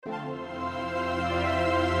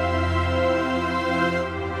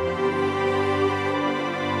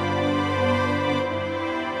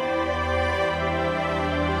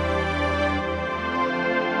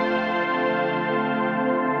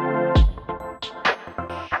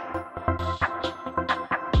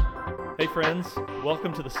friends.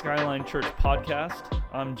 Welcome to the Skyline Church podcast.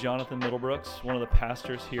 I'm Jonathan Middlebrooks, one of the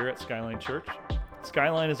pastors here at Skyline Church.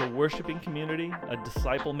 Skyline is a worshiping community, a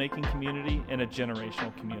disciple-making community, and a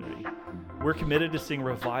generational community. We're committed to seeing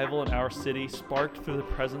revival in our city, sparked through the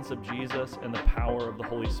presence of Jesus and the power of the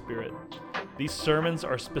Holy Spirit. These sermons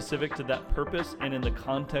are specific to that purpose and in the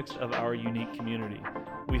context of our unique community.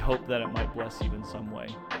 We hope that it might bless you in some way.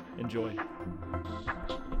 Enjoy.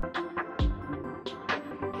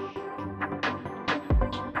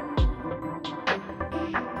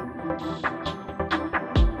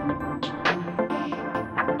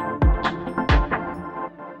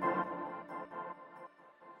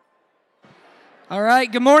 All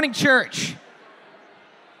right, good morning, church.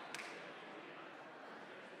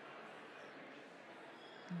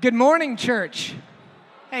 Good morning, church.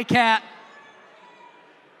 Hey, Kat.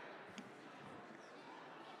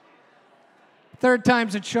 Third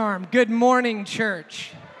time's a charm. Good morning,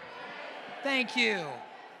 church. Thank you.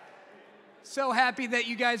 So happy that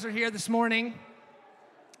you guys are here this morning.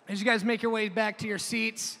 As you guys make your way back to your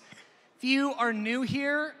seats, if you are new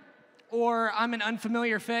here or I'm an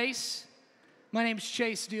unfamiliar face, my name's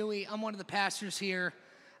Chase Dewey. I'm one of the pastors here.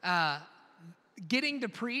 Getting to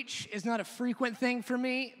preach is not a frequent thing for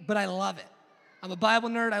me, but I love it. I'm a Bible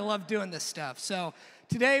nerd. I love doing this stuff. So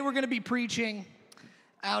today we're going to be preaching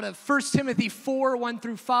out of 1 Timothy 4, 1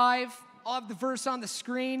 through 5. I'll have the verse on the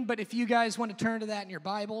screen, but if you guys want to turn to that in your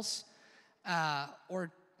Bibles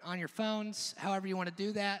or on your phones, however you want to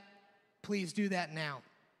do that, please do that now.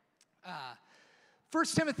 1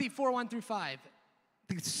 Timothy 4, 1 through 5.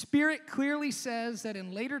 The Spirit clearly says that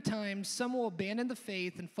in later times, some will abandon the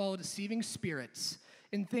faith and follow deceiving spirits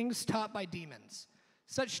and things taught by demons.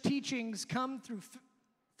 Such teachings come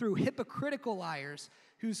through hypocritical liars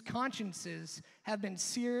whose consciences have been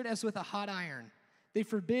seared as with a hot iron. They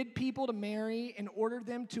forbid people to marry and order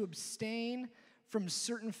them to abstain from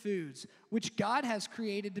certain foods, which God has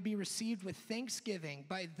created to be received with thanksgiving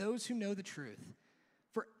by those who know the truth.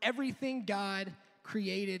 For everything God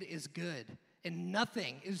created is good, and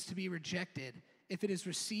nothing is to be rejected if it is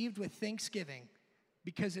received with thanksgiving,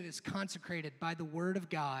 because it is consecrated by the word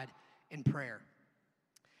of God in prayer.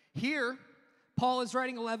 Here, Paul is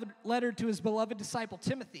writing a letter to his beloved disciple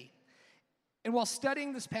Timothy. And while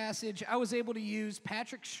studying this passage, I was able to use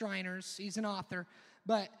Patrick Schreiner's, he's an author,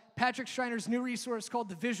 but Patrick Schreiner's new resource called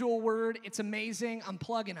The Visual Word. It's amazing. I'm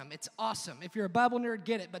plugging him. It's awesome. If you're a Bible nerd,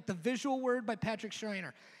 get it. But The Visual Word by Patrick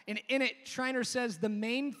Schreiner. And in it, Schreiner says the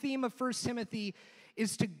main theme of 1 Timothy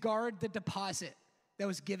is to guard the deposit that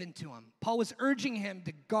was given to him. Paul was urging him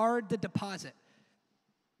to guard the deposit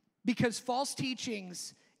because false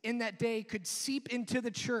teachings in that day could seep into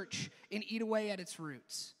the church and eat away at its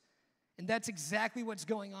roots. And that's exactly what's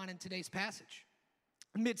going on in today's passage.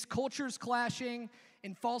 Amidst cultures clashing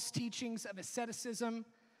and false teachings of asceticism,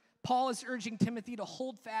 Paul is urging Timothy to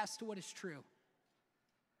hold fast to what is true.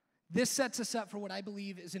 This sets us up for what I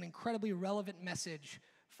believe is an incredibly relevant message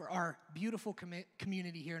for our beautiful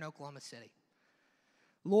community here in Oklahoma City.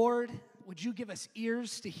 Lord, would you give us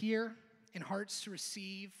ears to hear and hearts to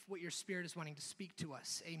receive what your Spirit is wanting to speak to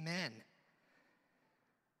us? Amen.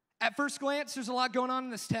 At first glance, there's a lot going on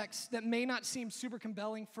in this text that may not seem super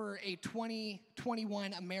compelling for a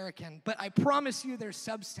 2021 American, but I promise you there's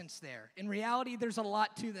substance there. In reality, there's a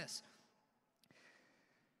lot to this.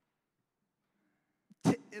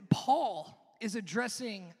 Paul is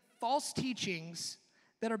addressing false teachings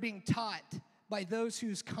that are being taught by those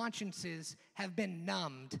whose consciences have been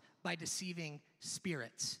numbed by deceiving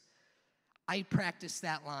spirits. I practiced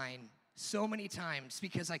that line so many times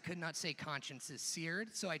because I could not say conscience is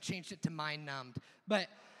seared, so I changed it to mind numbed. But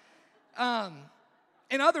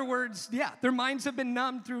in other words, yeah, their minds have been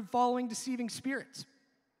numbed through following deceiving spirits.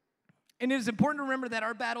 And it is important to remember that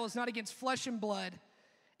our battle is not against flesh and blood,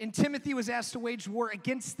 and Timothy was asked to wage war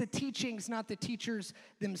against the teachings, not the teachers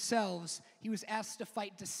themselves. He was asked to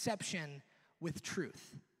fight deception with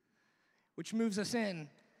truth, which moves us in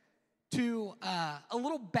to a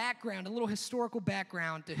little background, a little historical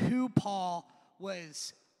background to who Paul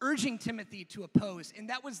was urging Timothy to oppose, and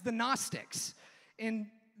that was the Gnostics. And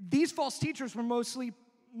these false teachers were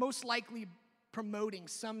most likely promoting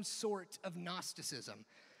some sort of Gnosticism.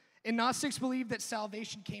 And Gnostics believed that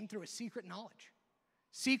salvation came through a secret knowledge,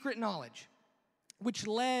 which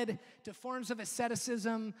led to forms of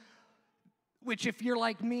asceticism, which if you're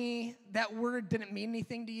like me, that word didn't mean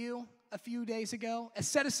anything to you a few days ago.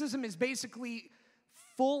 Asceticism is basically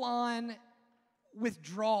full-on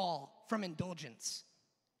withdrawal from indulgence.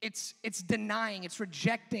 It's denying, it's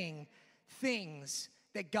rejecting things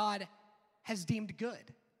that God has deemed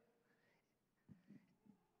good.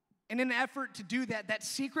 And in an effort to do that, that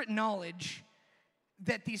secret knowledge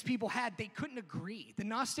that these people had, they couldn't agree. The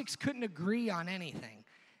Gnostics couldn't agree on anything,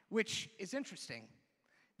 which is interesting.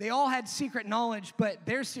 They all had secret knowledge, but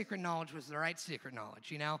their secret knowledge was the right secret knowledge,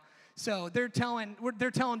 you know? So they're telling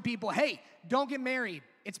people, hey, don't get married.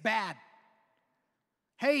 It's bad.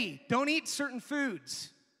 Hey, don't eat certain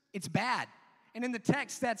foods. It's bad. And in the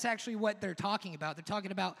text, that's actually what they're talking about. They're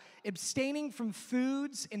talking about abstaining from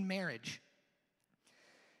foods in marriage.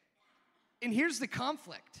 And here's the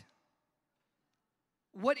conflict.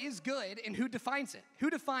 What is good and who defines it? Who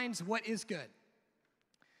defines what is good?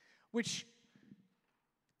 Which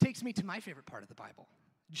takes me to my favorite part of the Bible.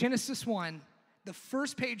 Genesis 1, the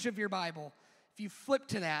first page of your Bible, if you flip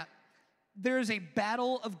to that, there is a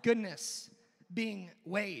battle of goodness being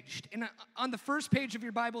waged. And on the first page of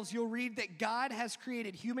your Bibles, you'll read that God has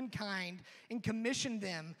created humankind and commissioned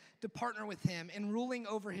them to partner with him in ruling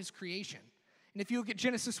over his creation. And if you look at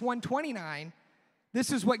Genesis 1:29,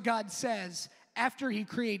 this is what God says after he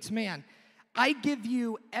creates man. I give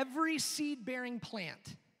you every seed-bearing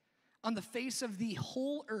plant on the face of the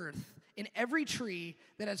whole earth and every tree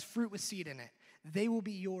that has fruit with seed in it. They will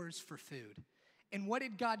be yours for food. And what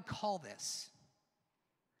did God call this?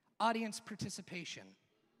 Audience participation.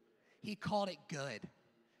 He called it good.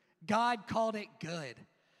 God called it good.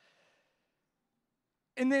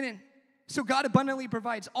 And then, so God abundantly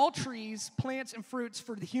provides all trees, plants, and fruits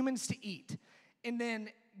for the humans to eat. And then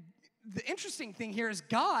the interesting thing here is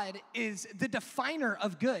God is the definer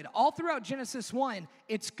of good. All throughout Genesis 1,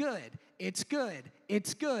 it's good, it's good,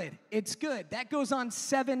 it's good, it's good. That goes on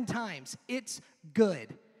 7 times. It's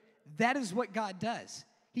good. That is what God does.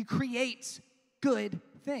 He creates good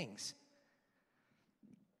things.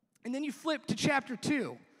 And then you flip to chapter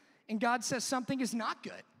 2, and God says something is not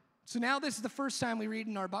good. So now this is the first time we read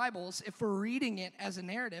in our Bibles, if we're reading it as a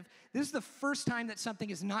narrative, this is the first time that something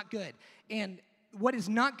is not good. And what is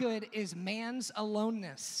not good is man's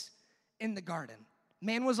aloneness in the garden.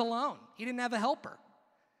 Man was alone. He didn't have a helper.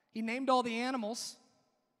 He named all the animals,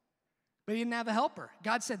 but he didn't have a helper.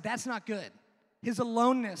 God said that's not good. His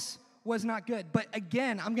aloneness was not good. But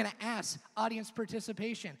again, I'm going to ask audience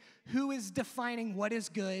participation. Who is defining what is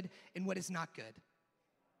good and what is not good?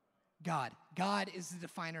 God. God is the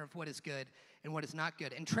definer of what is good and what is not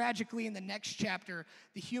good. And tragically, in the next chapter,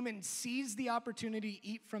 the human sees the opportunity to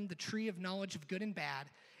eat from the tree of knowledge of good and bad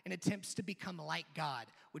and attempts to become like God,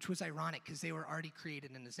 which was ironic because they were already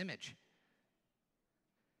created in his image.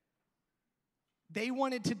 They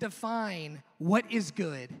wanted to define what is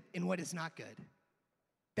good and what is not good.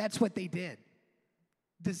 That's what they did.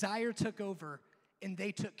 Desire took over and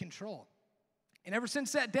they took control. And ever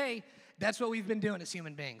since that day, that's what we've been doing as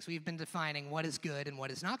human beings. We've been defining what is good and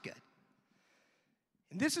what is not good.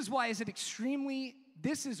 And this is why it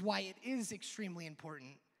is extremely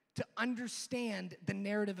important to understand the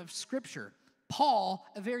narrative of Scripture. Paul,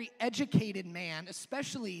 a very educated man,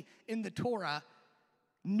 especially in the Torah,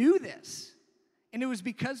 knew this. And it was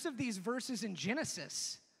because of these verses in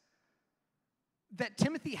Genesis that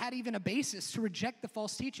Timothy had even a basis to reject the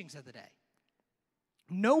false teachings of the day.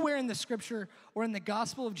 Nowhere in the Scripture or in the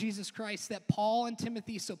gospel of Jesus Christ that Paul and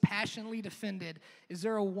Timothy so passionately defended is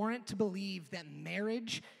there a warrant to believe that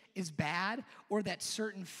marriage is bad or that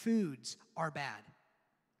certain foods are bad.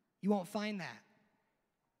 You won't find that.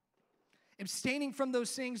 Abstaining from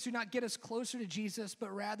those things do not get us closer to Jesus,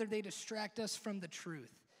 but rather they distract us from the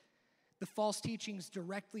truth. The false teachings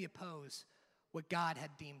directly oppose what God had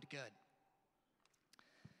deemed good.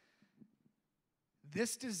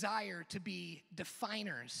 This desire to be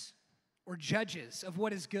definers or judges of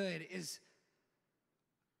what is good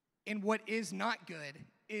and what is not good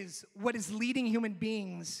is what is leading human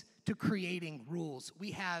beings to creating rules.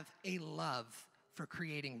 We have a love for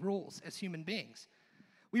creating rules as human beings.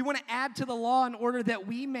 We want to add to the law in order that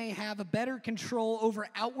we may have a better control over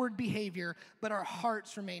outward behavior, but our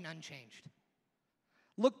hearts remain unchanged.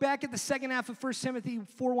 Look back at the second half of 1 Timothy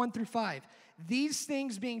 4:1-5. These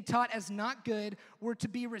things being taught as not good were to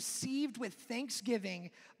be received with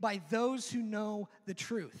thanksgiving by those who know the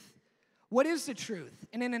truth. What is the truth?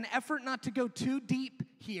 And in an effort not to go too deep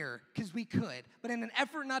here, because we could, but in an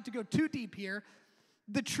effort not to go too deep here,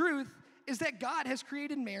 the truth is that God has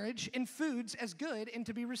created marriage and foods as good and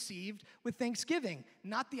to be received with thanksgiving,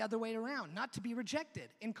 not the other way around, not to be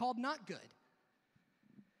rejected and called not good.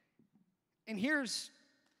 And here's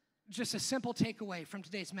just a simple takeaway from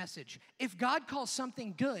today's message. If God calls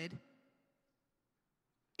something good,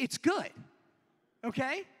 it's good,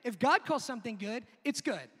 okay? If God calls something good, it's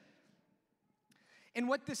good. And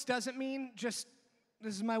what this doesn't mean, this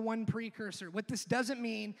is my one precursor, what this doesn't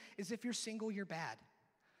mean is if you're single, you're bad.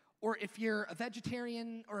 or if you're a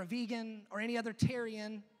vegetarian or a vegan or any other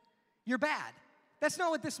tarian, you're bad. That's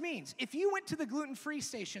not what this means. If you went to the gluten-free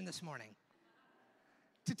station this morning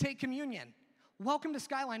to take communion, welcome to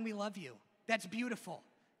Skyline, we love you. That's beautiful.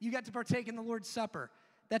 You got to partake in the Lord's Supper.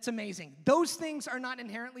 That's amazing. Those things are not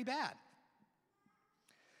inherently bad.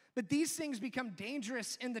 But these things become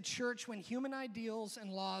dangerous in the church when human ideals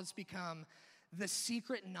and laws become the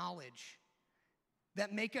secret knowledge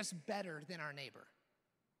that make us better than our neighbor.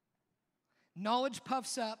 Knowledge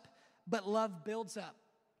puffs up, but love builds up.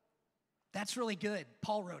 That's really good.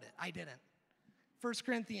 Paul wrote it. I didn't. 1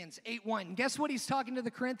 Corinthians 8:1. Guess what he's talking to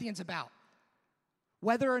the Corinthians about?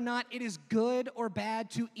 Whether or not it is good or bad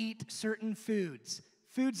to eat certain foods.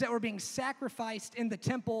 Foods that were being sacrificed in the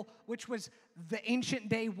temple, which was the ancient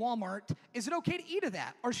day Walmart. Is it okay to eat of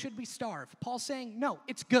that, or should we starve? Paul's saying, no,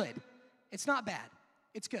 it's good. It's not bad.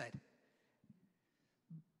 It's good.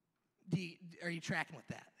 Are you tracking with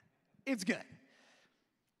that? It's good.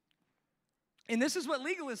 And this is what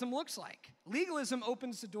legalism looks like. Legalism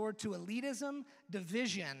opens the door to elitism,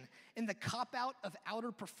 division, and the cop-out of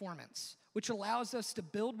outer performance, which allows us to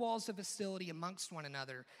build walls of hostility amongst one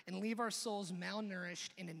another and leave our souls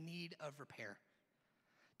malnourished and in need of repair.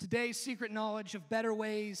 Today's secret knowledge of better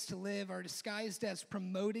ways to live are disguised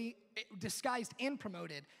and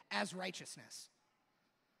promoted as righteousness.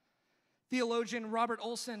 Theologian Robert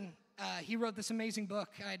Olson, he wrote this amazing book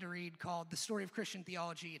I had to read called The Story of Christian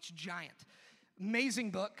Theology. It's giant. Amazing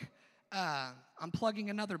book. I'm plugging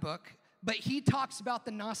another book. But he talks about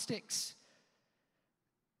the Gnostics.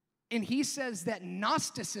 And he says that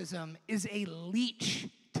Gnosticism is a leech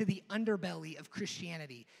to the underbelly of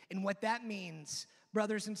Christianity. And what that means,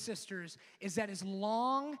 brothers and sisters, is that as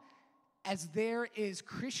long as there is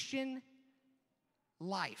Christian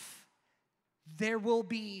life, there will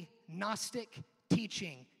be Gnostic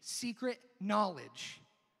teaching, secret knowledge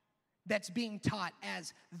that's being taught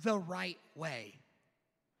as the right way.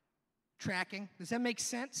 Tracking? Does that make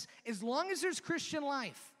sense? As long as there's Christian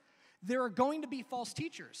life, there are going to be false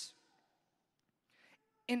teachers.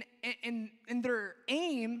 And their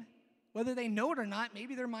aim, whether they know it or not,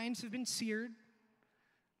 maybe their minds have been seared,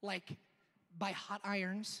 like by hot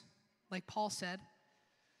irons, like Paul said.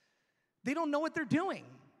 They don't know what they're doing.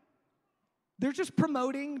 They're just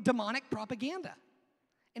promoting demonic propaganda.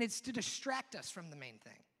 And it's to distract us from the main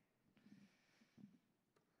thing.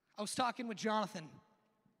 I was talking with Jonathan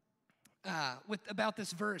about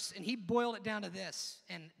this verse, and he boiled it down to this.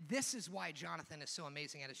 And this is why Jonathan is so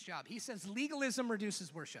amazing at his job. He says legalism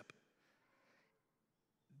reduces worship.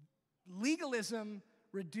 Legalism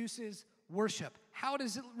reduces worship. How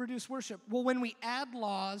does it reduce worship? Well, when we add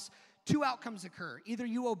laws, two outcomes occur. Either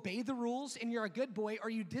you obey the rules and you're a good boy,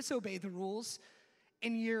 or you disobey the rules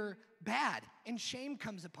and you're bad, and shame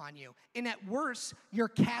comes upon you. And at worst, you're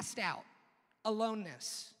cast out.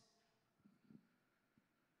 Aloneness.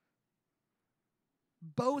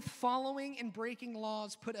 Both following and breaking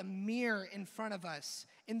laws put a mirror in front of us,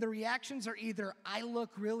 and the reactions are either I look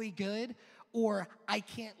really good or I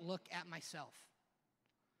can't look at myself.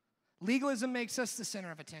 Legalism makes us the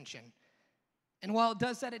center of attention, and while it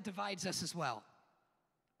does that, it divides us as well.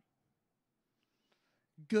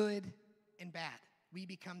 Good and bad. We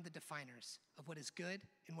become the definers of what is good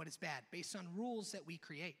and what is bad based on rules that we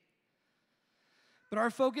create. But our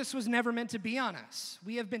focus was never meant to be on us.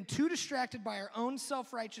 We have been too distracted by our own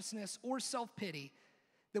self-righteousness or self-pity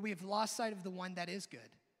that we have lost sight of the one that is good.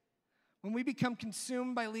 When we become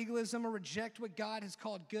consumed by legalism or reject what God has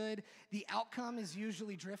called good, the outcome is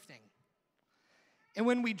usually drifting. And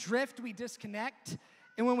when we drift, we disconnect.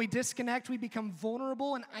 And when we disconnect, we become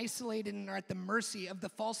vulnerable and isolated and are at the mercy of the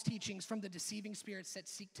false teachings from the deceiving spirits that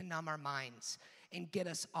seek to numb our minds and get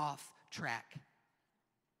us off track.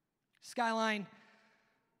 Skyline,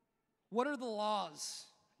 what are the laws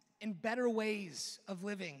and better ways of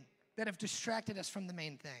living that have distracted us from the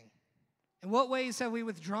main thing? In what ways have we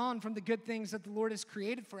withdrawn from the good things that the Lord has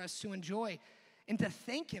created for us to enjoy and to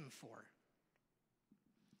thank Him for?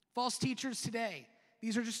 False teachers today,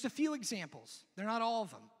 these are just a few examples. They're not all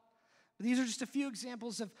of them. But these are just a few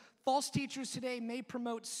examples of false teachers today may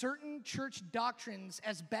promote certain church doctrines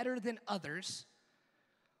as better than others,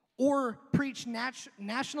 or preach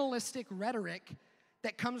nationalistic rhetoric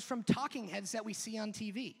that comes from talking heads that we see on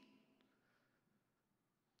TV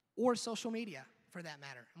or social media, for that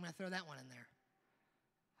matter. I'm going to throw that one in there.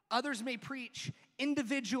 Others may preach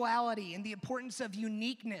individuality and the importance of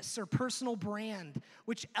uniqueness or personal brand,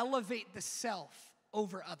 which elevate the self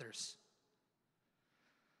over others.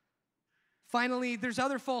 Finally, there's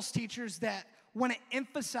other false teachers that want to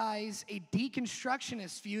emphasize a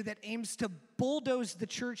deconstructionist view that aims to bulldoze the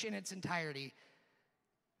church in its entirety.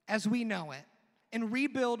 as we know it and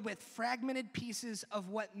rebuild with fragmented pieces of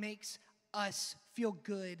what makes us feel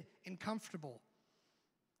good and comfortable.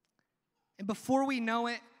 And before we know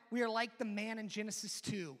it, we are like the man in Genesis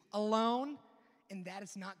 2, alone, and that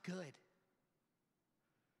is not good.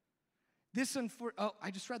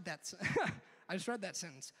 I just read that. I just read that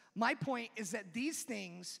sentence. My point is that these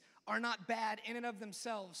things are not bad in and of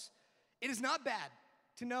themselves. It is not bad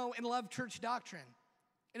to know and love church doctrine.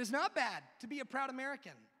 It is not bad to be a proud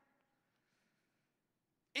American.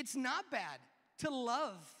 It's not bad to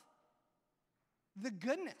love the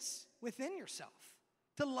goodness within yourself,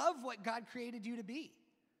 to love what God created you to be.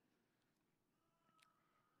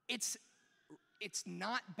 It's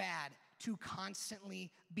not bad to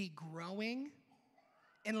constantly be growing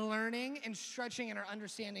and learning and stretching in our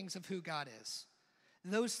understandings of who God is.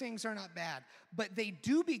 Those things are not bad, but they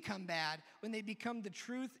do become bad when they become the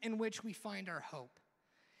truth in which we find our hope.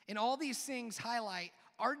 And all these things highlight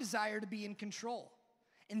our desire to be in control.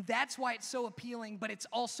 And that's why it's so appealing, but it's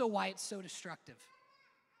also why it's so destructive.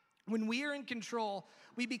 When we are in control,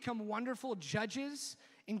 we become wonderful judges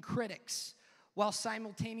and critics while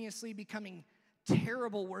simultaneously becoming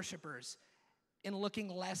terrible worshipers and looking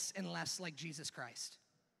less and less like Jesus Christ.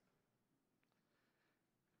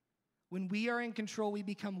 When we are in control, we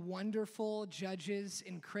become wonderful judges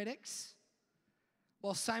and critics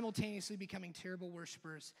while simultaneously becoming terrible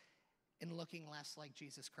worshipers and looking less like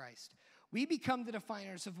Jesus Christ. We become the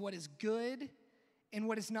definers of what is good and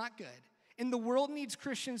what is not good. And the world needs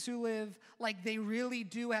Christians who live like they really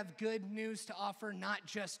do have good news to offer, not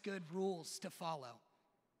just good rules to follow.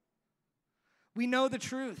 We know the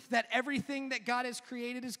truth, that everything that God has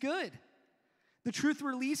created is good. The truth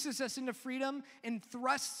releases us into freedom and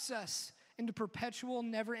thrusts us into perpetual,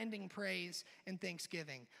 never-ending praise and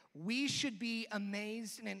thanksgiving. We should be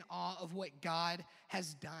amazed and in awe of what God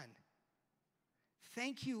has done.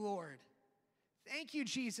 Thank you, Lord. Thank you,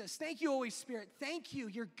 Jesus. Thank you, Holy Spirit. Thank you.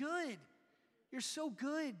 You're good. You're so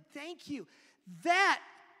good. Thank you. That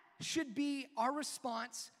should be our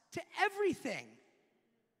response to everything.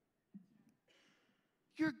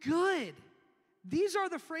 You're good. These are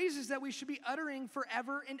the phrases that we should be uttering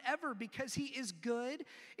forever and ever because he is good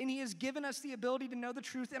and he has given us the ability to know the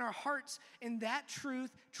truth in our hearts, and that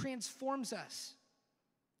truth transforms us.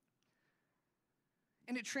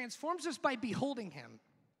 And it transforms us by beholding him.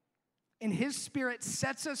 And his Spirit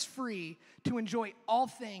sets us free to enjoy all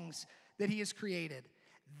things that he has created.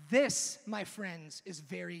 This, my friends, is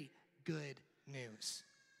very good news.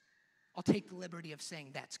 I'll take the liberty of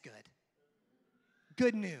saying that's good.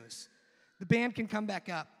 Good news. The band can come back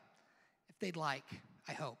up if they'd like,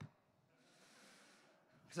 I hope.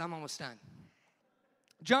 Because I'm almost done.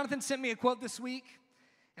 Jonathan sent me a quote this week,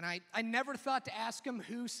 and I never thought to ask him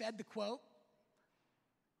who said the quote,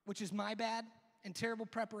 which is my bad and terrible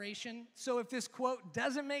preparation. So if this quote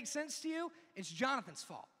doesn't make sense to you, it's Jonathan's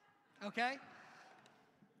fault, okay?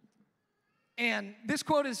 And this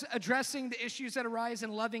quote is addressing the issues that arise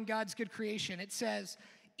in loving God's good creation. It says,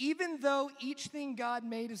 even though each thing God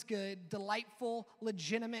made is good, delightful,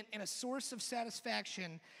 legitimate, and a source of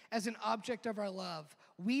satisfaction as an object of our love,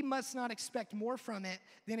 we must not expect more from it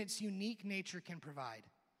than its unique nature can provide.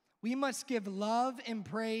 We must give love and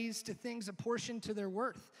praise to things apportioned to their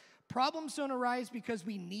worth. Problems don't arise because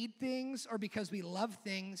we need things or because we love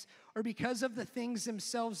things or because of the things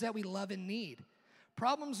themselves that we love and need.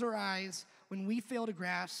 Problems arise when we fail to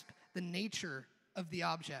grasp the nature of the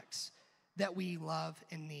objects that we love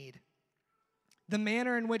and need, the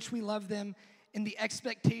manner in which we love them, and the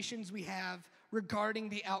expectations we have regarding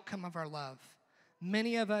the outcome of our love.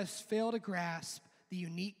 Many of us fail to grasp the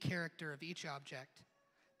unique character of each object,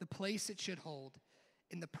 the place it should hold,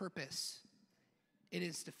 and the purpose it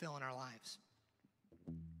is to fill in our lives.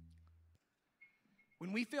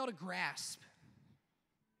 When we fail to grasp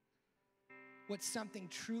what something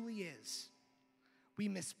truly is, we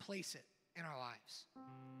misplace it in our lives.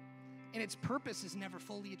 And its purpose is never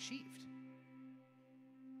fully achieved.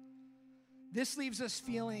 This leaves us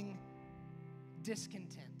feeling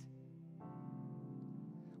discontent,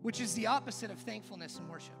 which is the opposite of thankfulness and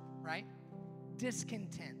worship, right?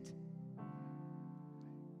 Discontent.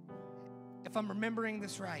 If I'm remembering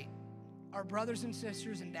this right, our brothers and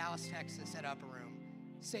sisters in Dallas, Texas at Upper Room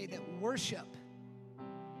say that worship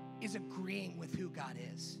is agreeing with who God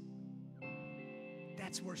is.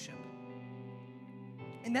 That's worship.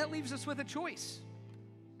 And that leaves us with a choice.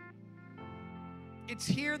 It's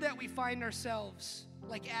here that we find ourselves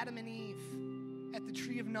like Adam and Eve at the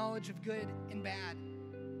tree of knowledge of good and bad.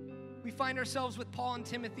 We find ourselves with Paul and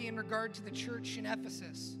Timothy in regard to the church in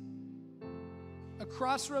Ephesus. A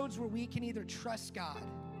crossroads where we can either trust God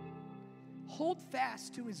hold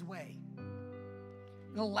fast to his way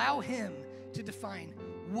and allow him to define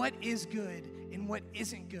what is good and what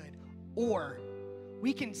isn't good. Or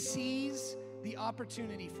we can seize the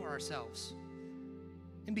opportunity for ourselves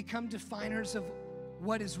and become definers of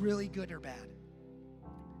what is really good or bad.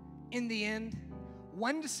 In the end,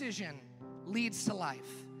 one decision leads to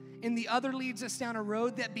life, and the other leads us down a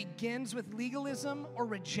road that begins with legalism or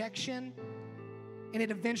rejection, and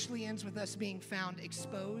it eventually ends with us being found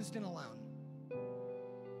exposed and alone.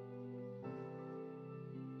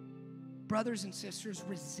 Brothers and sisters,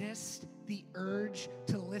 resist the urge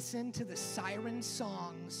to listen to the siren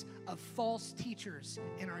songs of false teachers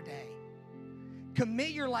in our day.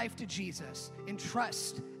 Commit your life to Jesus and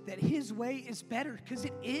trust that his way is better, because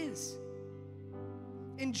it is.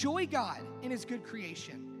 Enjoy God and his good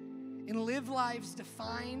creation and live lives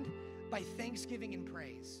defined by thanksgiving and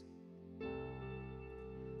praise.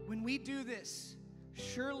 When we do this,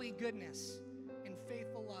 surely goodness and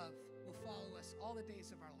faithful love will follow us all the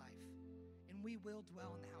days of our life, and we will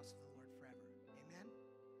dwell in the house of the Lord forever. Amen?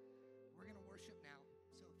 We're going to worship now.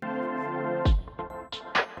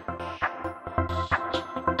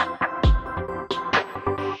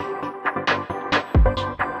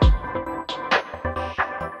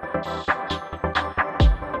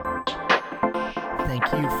 Thank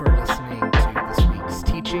you for